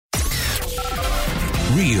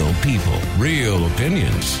Real people, real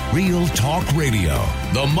opinions, real talk radio.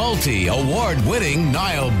 The multi-award-winning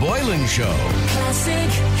Niall Boylan Show. Classic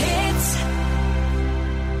hits.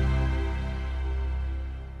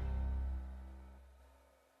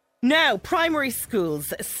 Now, primary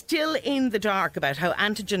schools still in the dark about how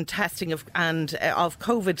antigen testing of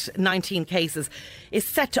COVID-19 cases is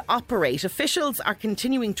set to operate. Officials are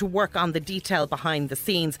continuing to work on the detail behind the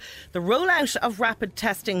scenes. The rollout of rapid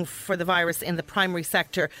testing for the virus in the primary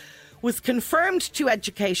sector was confirmed to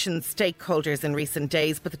education stakeholders in recent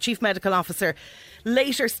days, but the Chief Medical Officer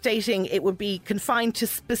later stating it would be confined to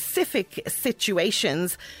specific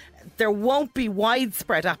situations. There won't be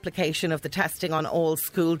widespread application of the testing on all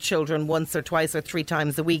school children once or twice or three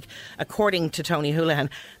times a week, according to Tony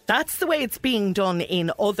Holohan. That's the way it's being done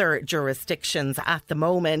in other jurisdictions at the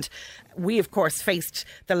moment. We, of course, faced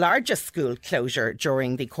the largest school closure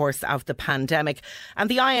during the course of the pandemic. And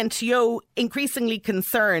the INTO increasingly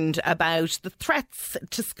concerned about the threats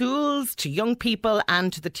to schools, to young people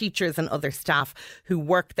and to the teachers and other staff who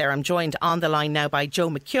work there. I'm joined on the line now by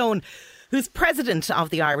Joe McKeown, who's president of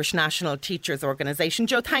the Irish National Teachers Organisation.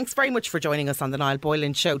 Joe, thanks very much for joining us on the Niall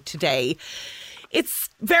Boylan Show today. It's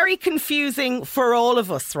very confusing for all of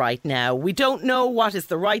us right now. We don't know what is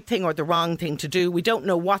the right thing or the wrong thing to do. We don't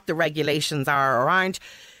know what the regulations are or aren't.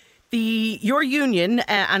 Your union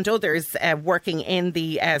and others working in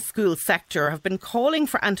the school sector have been calling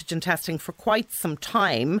for antigen testing for quite some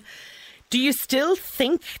time. Do you still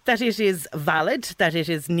think that it is valid, that it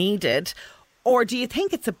is needed? Or do you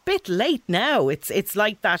think it's a bit late now? It's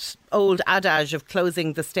like that old adage of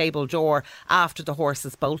closing the stable door after the horse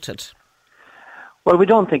is bolted. Well, we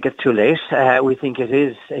don't think it's too late. We think it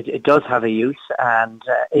is. It does have a use, and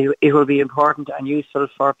it will be important and useful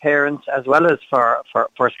for parents as well as for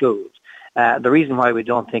schools. The reason why we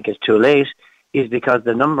don't think it's too late is because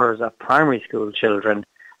the numbers of primary school children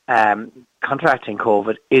contracting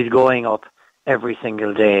COVID is going up every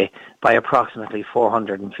single day by approximately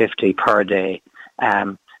 450 per day.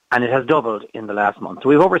 And it has doubled in the last month. So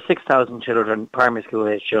we have over 6,000 children, primary school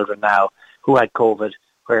age children now, who had COVID,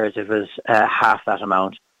 whereas it was half that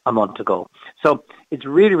amount a month ago. So it's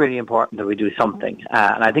really, really important that we do something.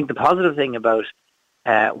 And I think the positive thing about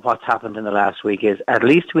what's happened in the last week is at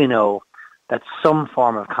least we know that some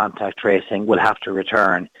form of contact tracing will have to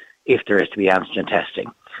return if there is to be antigen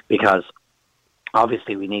testing, because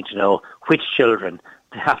obviously we need to know which children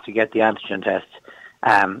have to get the antigen tests.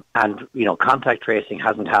 And, contact tracing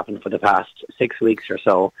hasn't happened for the past 6 weeks or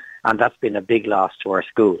so, and that's been a big loss to our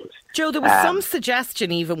schools. Joe, there was some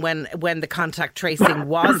suggestion even when the contact tracing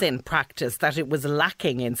was in practice that it was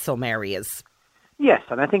lacking in some areas. Yes,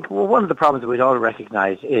 and I think one of the problems that we'd all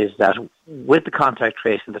recognise is that with the contact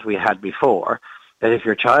tracing that we had before, that if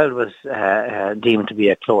your child was deemed to be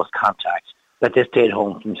a close contact, that they stayed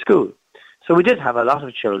home from school. So we did have a lot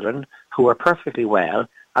of children who were perfectly well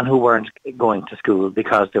and who weren't going to school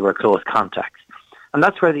because they were close contacts. And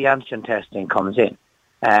that's where the antigen testing comes in.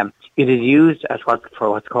 It is used as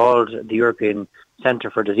what's called the European Centre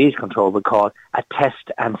for Disease Control would call a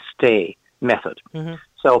test and stay method. Mm-hmm.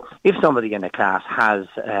 So if somebody in a class has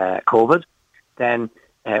COVID, then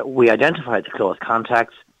we identify the close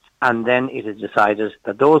contacts, and then it is decided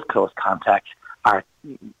that those close contacts are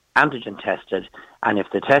antigen tested, and if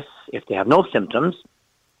they have no symptoms,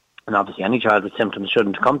 and obviously any child with symptoms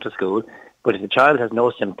shouldn't come to school, but if the child has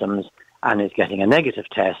no symptoms and is getting a negative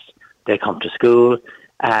test, they come to school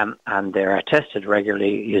and they are tested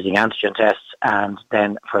regularly using antigen tests, and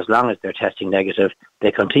then for as long as they're testing negative,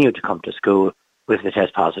 they continue to come to school. If they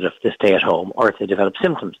test positive, they stay at home, or if they develop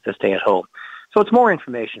symptoms, they stay at home. So it's more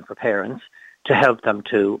information for parents to help them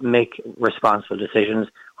to make responsible decisions,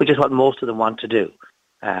 which is what most of them want to do.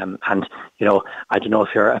 And, I don't know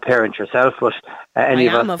if you're a parent yourself, but any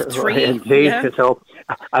of us of three. Indeed. Yeah. So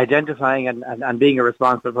identifying and being a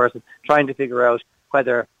responsible person, trying to figure out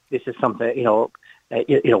whether this is something,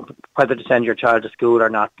 whether to send your child to school or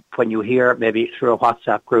not. When you hear maybe through a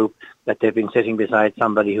WhatsApp group that they've been sitting beside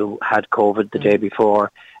somebody who had COVID the day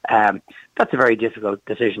before, that's a very difficult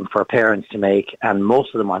decision for parents to make, and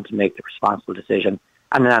most of them want to make the responsible decision,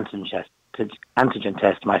 and an antigen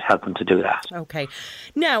test might help them to do that. Okay.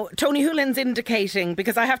 Now, Tony Holohan's indicating,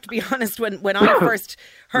 because I have to be honest, when I first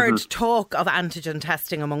heard talk of antigen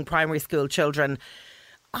testing among primary school children,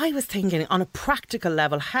 I was thinking on a practical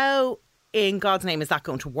level, how in God's name is that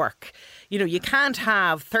going to work? You can't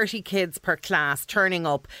have 30 kids per class turning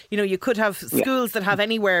up. You could have schools that have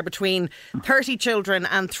anywhere between 30 children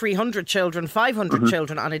and 300 children, 500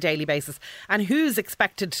 children on a daily basis. And who's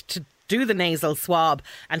expected to do the nasal swab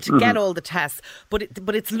and to get all the tests. But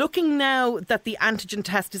it's looking now that the antigen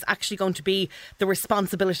test is actually going to be the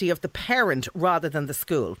responsibility of the parent rather than the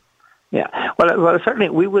school. Yeah, well, certainly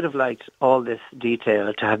we would have liked all this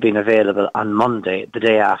detail to have been available on Monday, the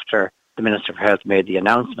day after the Minister for Health made the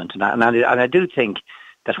announcement. And I do think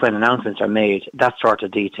that when announcements are made, that sort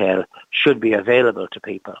of detail should be available to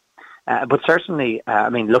people. But certainly,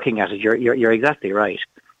 looking at it, you're exactly right.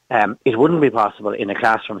 It wouldn't be possible in a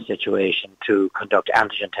classroom situation to conduct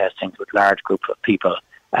antigen testing with large groups of people.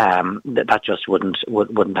 That just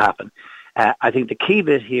wouldn't happen. I think the key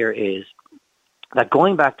bit here is that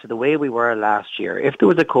going back to the way we were last year, if there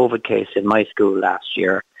was a COVID case in my school last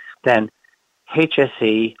year, then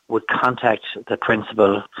HSE would contact the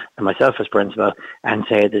principal and myself as principal and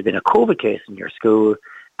say there's been a COVID case in your school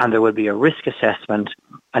and there will be a risk assessment.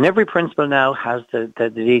 And every principal now has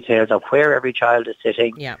the details of where every child is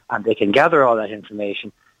sitting, and they can gather all that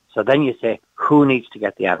information. So then you say, who needs to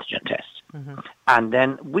get the antigen test? And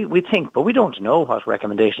then we think, but we don't know what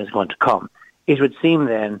recommendation is going to come. It would seem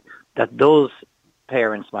then that those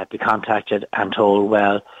parents might be contacted and told,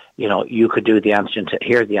 well, you could do the antigen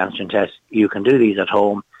here's the antigen test, you can do these at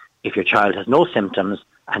home. If your child has no symptoms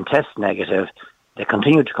and tests negative, they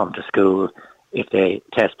continue to come to school. If they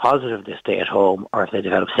test positive, they stay at home, or if they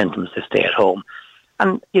develop symptoms, they stay at home.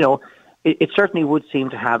 And, it certainly would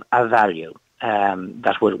seem to have a value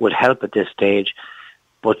that would help at this stage.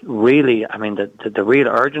 But really, the real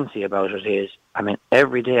urgency about it is,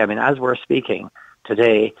 every day, as we're speaking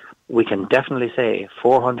today, we can definitely say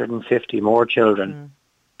 450 more children,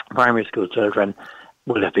 primary school children,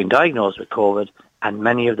 will have been diagnosed with COVID, and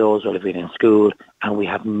many of those will have been in school, and we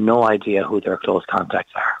have no idea who their close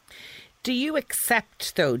contacts are. Do you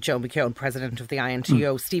accept, though, Joe McKeown, President of the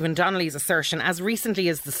INTO, Stephen Donnelly's assertion as recently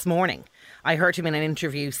as this morning? I heard him in an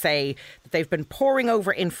interview say that they've been poring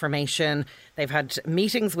over information. They've had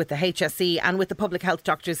meetings with the HSE and with the public health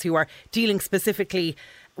doctors who are dealing specifically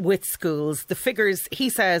with schools. The figures,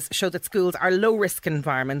 he says, show that schools are low-risk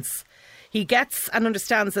environments. He gets and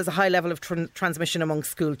understands there's a high level of transmission among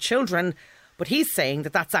school children, but he's saying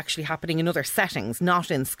that that's actually happening in other settings,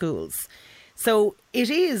 not in schools. So it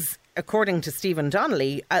is, according to Stephen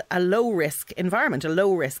Donnelly, a low-risk environment, a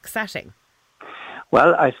low-risk setting.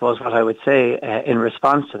 Well, I suppose what I would say in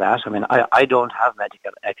response to that, I don't have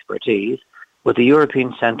medical expertise, but the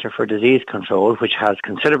European Centre for Disease Control, which has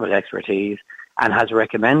considerable expertise and has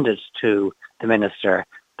recommended to the Minister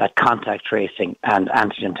that contact tracing and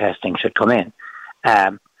antigen testing should come in.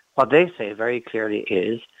 What they say very clearly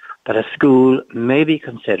is that a school may be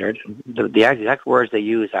considered, the exact words they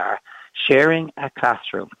use are, sharing a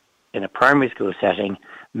classroom in a primary school setting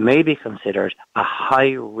may be considered a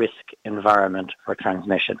high-risk environment for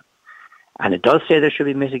transmission. And it does say there should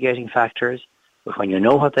be mitigating factors, but when you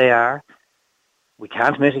know what they are, we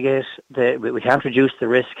can't reduce the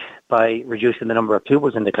risk by reducing the number of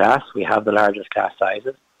pupils in the class. We have the largest class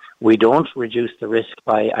sizes. We don't reduce the risk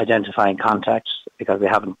by identifying contacts because we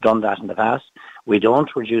haven't done that in the past. We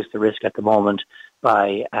don't reduce the risk at the moment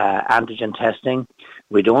by antigen testing.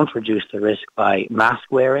 We don't reduce the risk by mask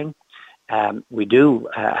wearing. We do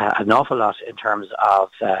an awful lot in terms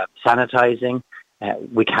of sanitizing.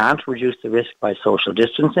 We can't reduce the risk by social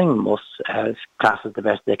distancing. Most classes, the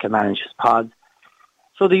best they can manage is pods.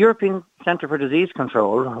 So the European Centre for Disease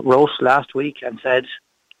Control wrote last week and said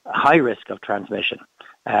high risk of transmission.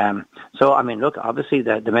 Look, obviously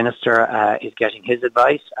the Minister is getting his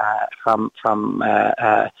advice from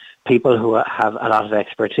people who have a lot of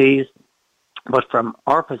expertise. But from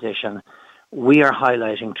our position, we are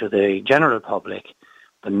highlighting to the general public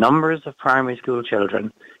the numbers of primary school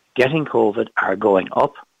children getting COVID are going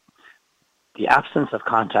up. The absence of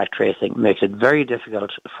contact tracing makes it very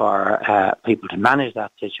difficult for people to manage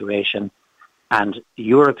that situation. And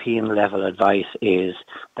European level advice is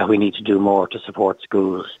that we need to do more to support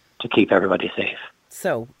schools to keep everybody safe.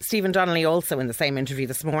 So, Stephen Donnelly also in the same interview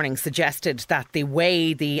this morning suggested that the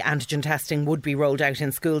way the antigen testing would be rolled out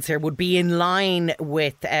in schools here would be in line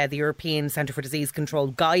with the European Centre for Disease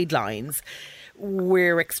Control guidelines.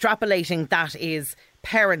 We're extrapolating that is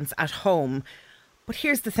parents at home. But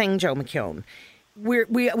here's the thing, Joe McKeown.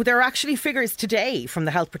 There are actually figures today from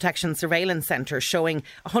the Health Protection Surveillance Centre showing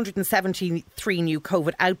 173 new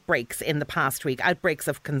COVID outbreaks in the past week, outbreaks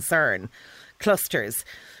of concern, clusters.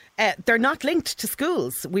 They're not linked to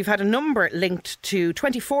schools. We've had a number linked to,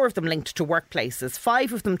 24 of them linked to workplaces,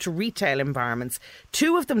 5 of them to retail environments,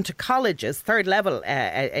 2 of them to colleges, third level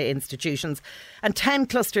institutions, and 10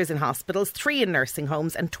 clusters in hospitals, 3 in nursing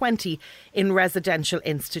homes and 20 in residential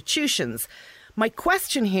institutions. My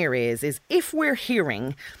question here is if we're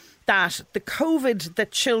hearing that the COVID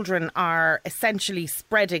that children are essentially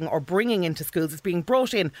spreading or bringing into schools is being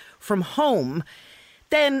brought in from home,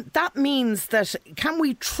 then that means that can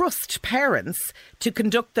we trust parents to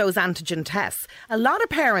conduct those antigen tests? A lot of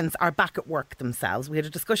parents are back at work themselves. We had a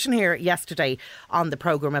discussion here yesterday on the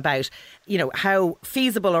programme about, how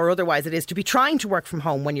feasible or otherwise it is to be trying to work from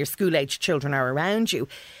home when your school-aged children are around you.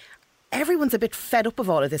 Everyone's a bit fed up of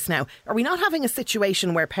all of this now. Are we not having a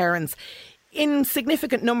situation where parents in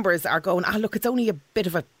significant numbers are going, look, it's only a bit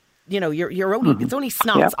of a, you're only, it's only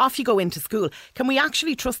snots, off you go into school. Can we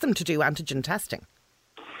actually trust them to do antigen testing?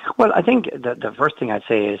 Well, I think the first thing I'd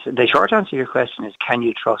say is the short answer to your question is, can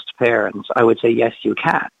you trust parents? I would say yes, you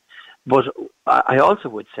can. But I also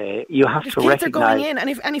would say you have to recognise... Kids are going in,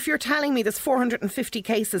 and if you're telling me there's 450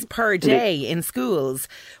 cases per day in schools,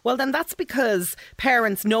 well, then that's because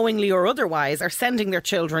parents, knowingly or otherwise, are sending their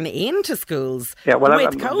children into schools with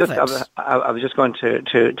COVID. I was just going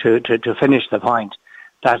to finish the point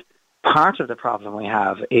that part of the problem we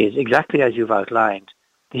have is exactly as you've outlined,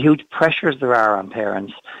 the huge pressures there are on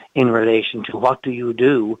parents in relation to what do you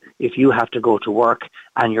do if you have to go to work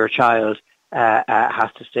and your child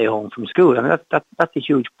has to stay home from school. I mean, that's a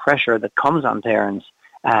huge pressure that comes on parents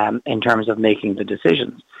in terms of making the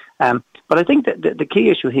decisions. But I think that the key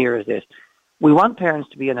issue here is this. We want parents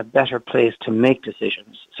to be in a better place to make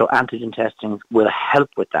decisions, so antigen testing will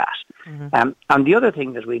help with that. Mm-hmm. And the other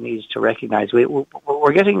thing that we need to recognise,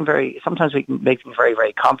 we're getting sometimes we can make things very,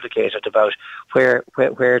 very complicated about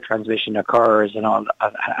where transmission occurs and all,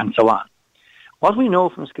 and so on. What we know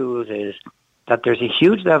from schools is that there's a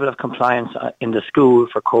huge level of compliance in the school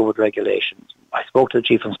for COVID regulations. I spoke to the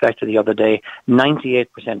Chief Inspector the other day.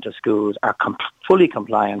 98% of schools are fully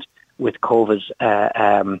compliant with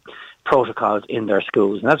COVID protocols in their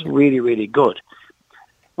schools, and that's really, really good.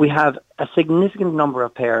 We have a significant number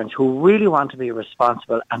of parents who really want to be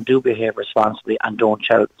responsible and do behave responsibly and don't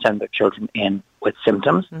send their children in with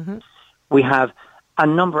symptoms. Mm-hmm. We have a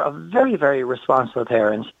number of very, very responsible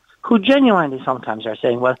parents who genuinely sometimes are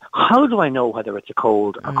saying, well, how do I know whether it's a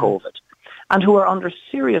cold or COVID? And who are under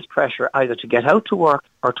serious pressure either to get out to work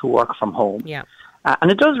or to work from home. Yeah. And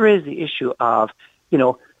it does raise the issue of,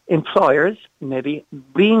 employers maybe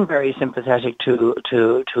being very sympathetic to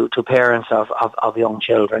parents of young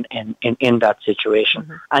children in that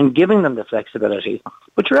situation and giving them the flexibility.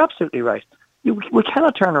 But you're absolutely right. We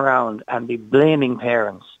cannot turn around and be blaming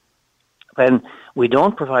parents when we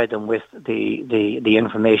don't provide them with the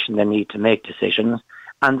information they need to make decisions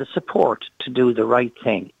and the support to do the right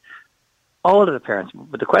thing. All of the parents,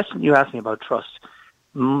 but the question you asked me about trust,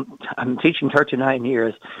 I'm teaching 39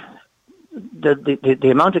 years, the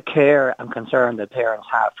amount of care and concern that parents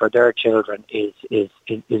have for their children is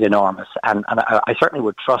enormous, and I certainly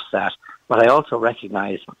would trust that, but I also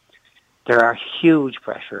recognise there are huge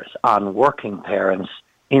pressures on working parents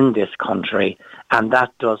in this country, and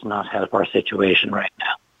that does not help our situation right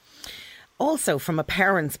now. Also, from a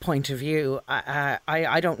parent's point of view,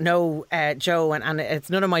 I don't know, Joe, and it's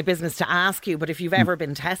none of my business to ask you, but if you've ever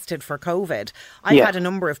been tested for COVID, I've had a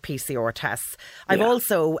number of PCR tests. I've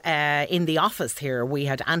also, in the office here, we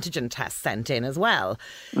had antigen tests sent in as well.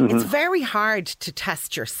 Mm-hmm. It's very hard to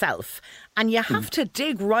test yourself, and you have to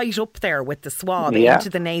dig right up there with the swab into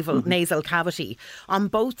the nasal cavity on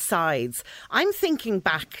both sides. I'm thinking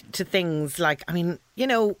back to things like,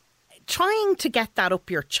 trying to get that up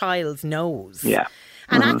your child's nose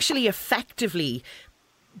and actually effectively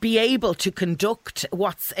be able to conduct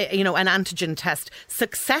what's, an antigen test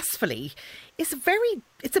successfully is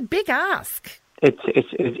it's a big ask. It's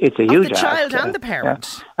a huge ask. The child ask, and the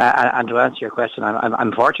parent. And to answer your question,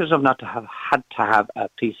 I'm fortunate enough not to have had to have a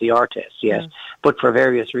PCR test yet, but for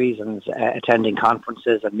various reasons, attending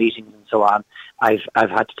conferences and meetings and so on, I've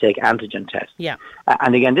had to take antigen tests. Yeah.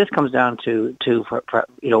 And again, this comes down to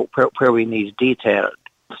where we need detail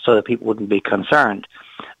so that people wouldn't be concerned.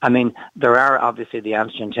 I mean, there are obviously the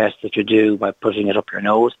antigen tests that you do by putting it up your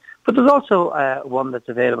nose, but there's also one that's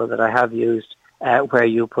available that I have used where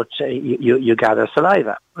you you gather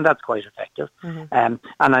saliva, and that's quite effective. Mm-hmm. And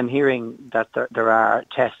I'm hearing that there are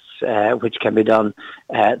tests which can be done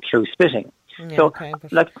through spitting. Yeah, so,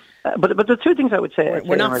 but the two things I would say...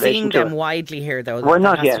 We're not seeing them widely here, though. We're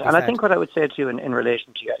not yet. And I think what I would say to you in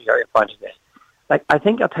relation to your point of this, I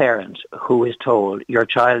think a parent who is told your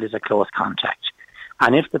child is a close contact,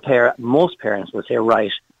 and if most parents will say,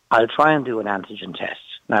 right, I'll try and do an antigen test.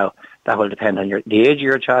 Now, that will depend on the age of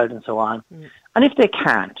your child and so on. Mm. And if they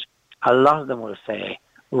can't, a lot of them will say,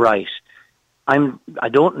 right, I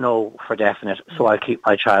don't know for definite, so I'll keep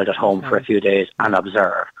my child at home for a few days and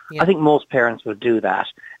observe. Yeah. I think most parents would do that,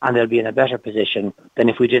 and they'll be in a better position than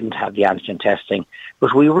if we didn't have the antigen testing.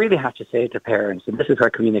 But we really have to say to parents, and this is where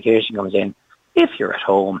communication comes in, if you're at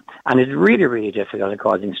home and it's really, really difficult and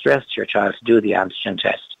causing stress to your child to do the antigen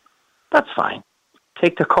test, that's fine.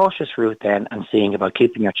 Take the cautious route then and seeing about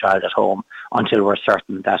keeping your child at home until we're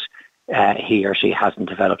certain that he or she hasn't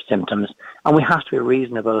developed symptoms. And we have to be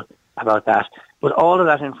reasonable about that. But all of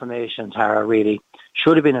that information, Tara, really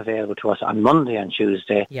should have been available to us on Monday and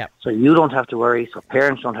Tuesday. Yep. So you don't have to worry, so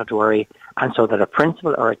parents don't have to worry, and so that a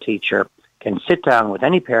principal or a teacher can sit down with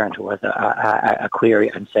any parent who has a query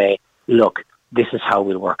and say, look, this is how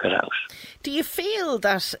we'll work it out. Do you feel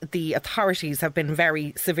that the authorities have been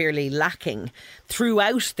very severely lacking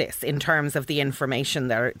throughout this in terms of the information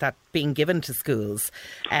that being given to schools,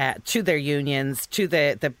 to their unions, to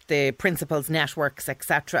the principals' networks,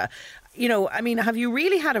 etc.? You know, I mean, have you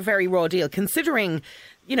really had a very raw deal considering,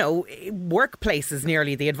 you know, workplaces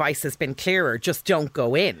nearly the advice has been clearer, just don't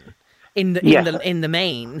go in the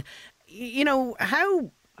main. You know,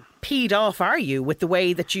 how peed off are you with the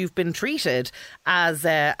way that you've been treated as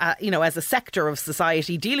as a sector of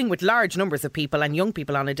society dealing with large numbers of people and young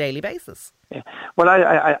people on a daily basis? Yeah. Well,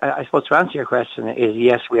 I suppose to answer your question is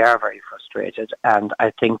yes, we are very frustrated, and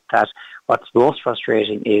I think that what's most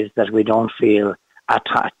frustrating is that we don't feel at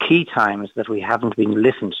key times that we haven't been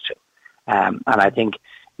listened to, and I think,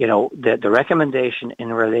 you know, the recommendation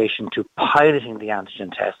in relation to piloting the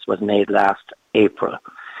antigen tests was made last April.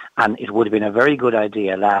 And it would have been a very good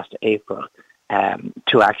idea last April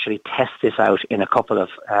to actually test this out in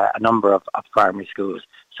a number of primary schools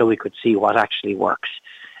so we could see what actually works.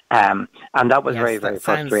 And that was very, very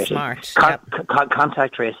frustrating. Smart.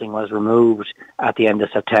 Contact tracing was removed at the end of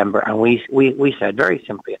September, and we said very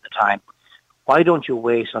simply at the time, why don't you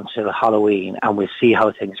wait until Halloween and we'll see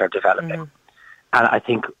how things are developing? Mm-hmm. And I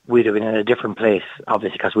think we'd have been in a different place,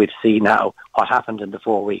 obviously, because we'd see now what happened in the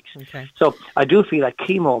 4 weeks. Okay. So I do feel at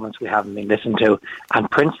key moments we haven't been listened to,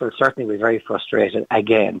 and principals certainly were very frustrated.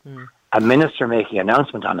 Again, a minister making an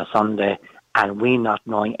announcement on a Sunday and we not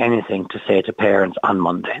knowing anything to say to parents on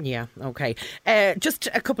Monday. Yeah, okay. Just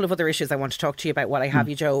a couple of other issues I want to talk to you about while I have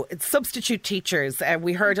you, Joe. Substitute teachers.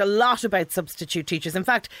 We heard a lot about substitute teachers. In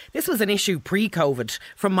fact, this was an issue pre-COVID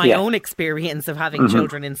from my own experience of having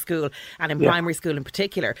children in school and in primary school in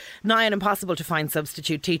particular. Nigh on impossible to find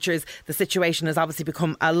substitute teachers. The situation has obviously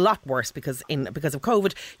become a lot worse because of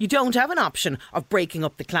COVID. You don't have an option of breaking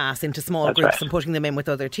up the class into small groups and putting them in with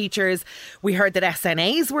other teachers. We heard that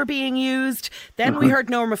SNAs were being used. Then we heard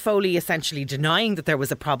Norma Foley essentially denying that there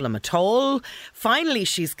was a problem at all. Finally,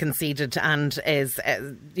 she's conceded and is,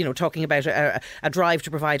 talking about a drive to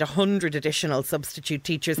provide 100 additional substitute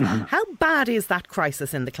teachers. How bad is that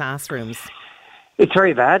crisis in the classrooms? It's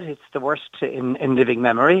very bad. It's the worst in living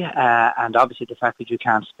memory. And obviously the fact that you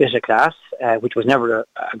can't split a class, which was never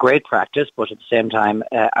a great practice, but at the same time,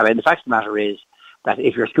 the fact of the matter is that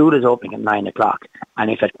if your school is opening at 9 o'clock and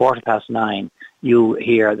if at 9:15 you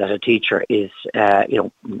hear that a teacher is,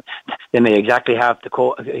 they may exactly have the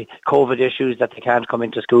COVID issues that they can't come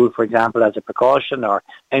into school, for example, as a precaution, or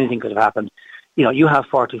anything could have happened. You know, you have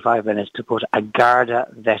 45 minutes to put a Garda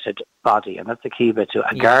vetted body, and that's the key bit too,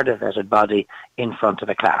 a Garda vetted body in front of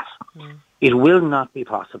a class. It will not be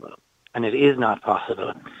possible, and it is not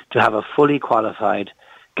possible, to have a fully qualified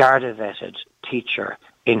Garda vetted teacher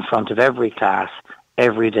in front of every class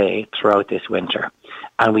every day throughout this winter.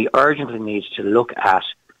 And we urgently need to look at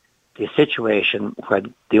the situation where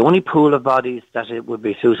the only pool of bodies that it would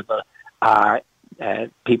be suitable are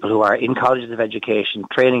people who are in colleges of education,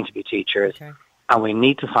 training to be teachers. Okay. And we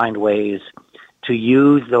need to find ways to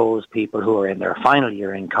use those people who are in their final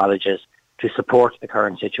year in colleges to support the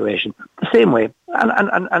current situation the same way,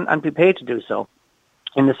 and be paid to do so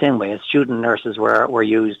in the same way as student nurses were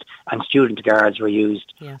used and student guards were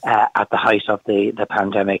used at the height of the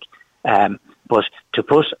pandemic. But to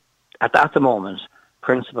put, at the moment,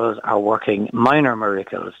 principals are working minor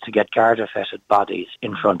miracles to get Garda-fitted bodies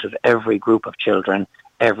in front of every group of children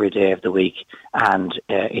every day of the week, and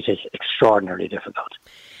it is extraordinarily difficult.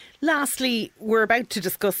 Lastly, we're about to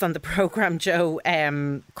discuss on the programme, Joe,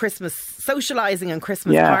 Christmas socialising and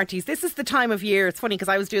Christmas parties. This is the time of year. It's funny because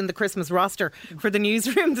I was doing the Christmas roster for the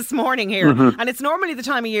newsroom this morning here. And it's normally the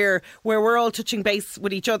time of year where we're all touching base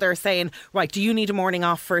with each other saying, right, do you need a morning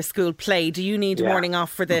off for a school play? Do you need a morning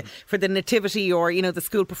off for the nativity or, the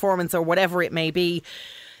school performance or whatever it may be?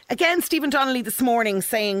 Again, Stephen Donnelly this morning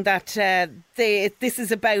saying that this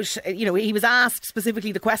is about, he was asked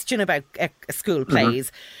specifically the question about school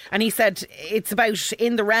plays, and he said it's about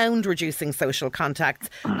in the round reducing social contacts,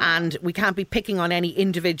 and we can't be picking on any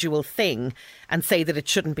individual thing and say that it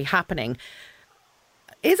shouldn't be happening.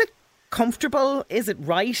 Is it comfortable? Is it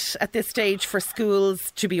right at this stage for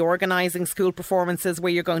schools to be organising school performances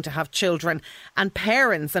where you're going to have children and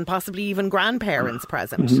parents and possibly even grandparents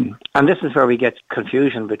present? And this is where we get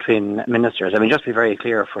confusion between ministers. I mean, just to be very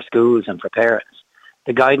clear for schools and for parents,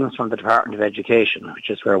 the guidance from the Department of Education, which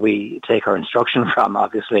is where we take our instruction from,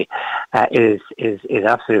 obviously, is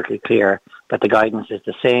absolutely clear that the guidance is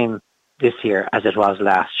the same this year as it was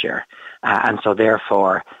last year. And so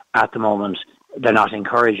therefore, at the moment, they're not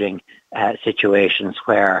encouraging situations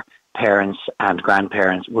where parents and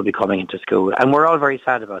grandparents will be coming into school. And we're all very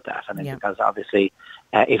sad about that. I mean, because obviously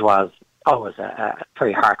it was always a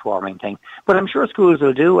very heartwarming thing. But I'm sure schools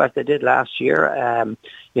will do as they did last year,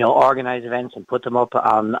 organise events and put them up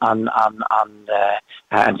on and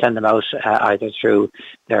send them out either through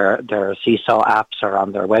their Seesaw apps or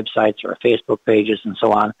on their websites or Facebook pages and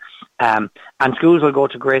so on. And schools will go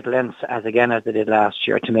to great lengths, as they did last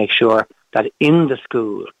year, to make sure that in the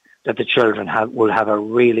school that the children will have a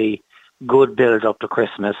really good build up to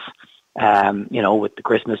Christmas, with the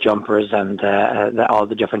Christmas jumpers and all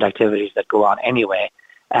the different activities that go on anyway.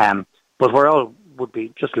 But we all would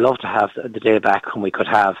be just love to have the day back when we could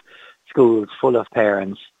have schools full of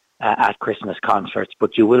parents at Christmas concerts.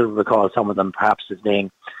 But you will recall some of them perhaps as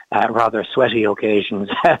being rather sweaty occasions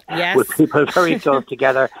with people very close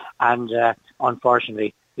together. And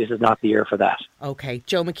unfortunately, this is not the year for that. OK.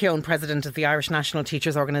 Joe McKeown, President of the Irish National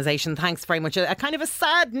Teachers Organisation, thanks very much. A kind of a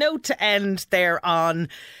sad note to end there on,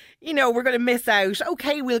 we're going to miss out.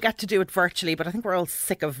 OK, we'll get to do it virtually, but I think we're all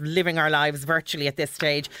sick of living our lives virtually at this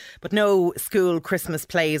stage. But no school Christmas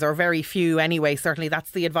plays, or very few anyway. Certainly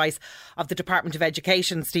that's the advice of the Department of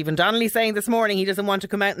Education. Stephen Donnelly saying this morning he doesn't want to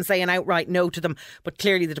come out and say an outright no to them, but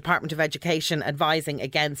clearly the Department of Education advising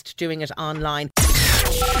against doing it online.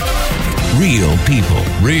 Real people,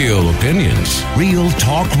 real opinions, real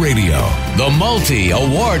talk radio. The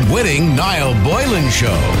multi-award-winning Niall Boylan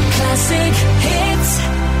Show. Classic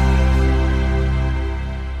hits.